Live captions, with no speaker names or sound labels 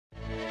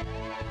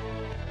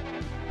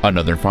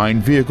Another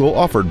fine vehicle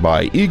offered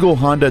by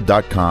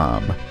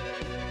EagleHonda.com.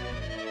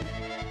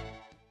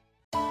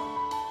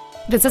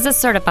 This is a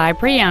certified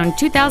pre-owned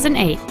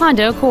 2008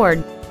 Honda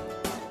Accord.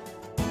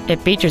 It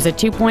features a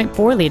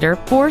 2.4-liter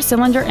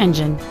four-cylinder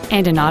engine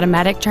and an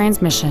automatic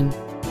transmission.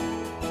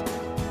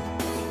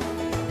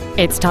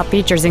 Its top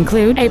features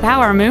include a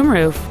power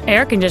moonroof,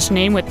 air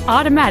conditioning with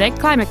automatic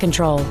climate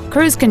control,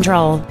 cruise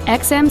control,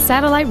 XM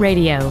satellite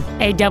radio,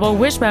 a double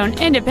wishbone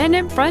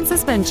independent front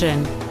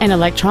suspension, an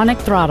electronic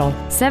throttle,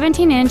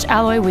 17-inch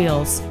alloy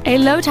wheels, a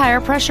low tire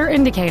pressure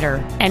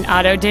indicator, an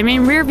auto-dimming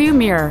rearview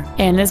mirror,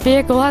 and this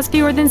vehicle has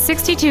fewer than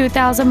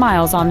 62,000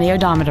 miles on the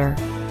odometer.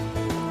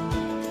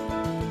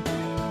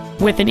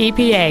 With an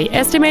EPA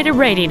estimated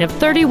rating of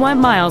 31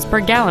 miles per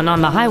gallon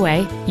on the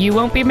highway, you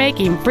won't be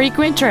making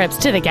frequent trips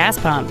to the gas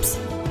pumps.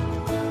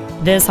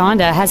 This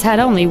Honda has had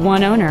only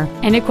one owner,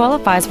 and it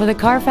qualifies for the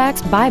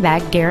Carfax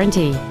buyback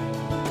guarantee.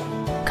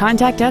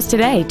 Contact us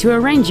today to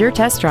arrange your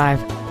test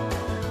drive.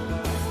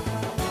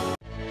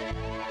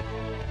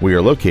 We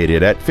are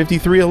located at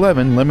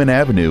 5311 Lemon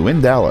Avenue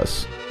in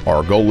Dallas.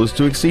 Our goal is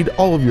to exceed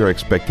all of your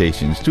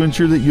expectations to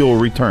ensure that you'll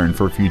return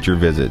for future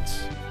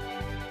visits.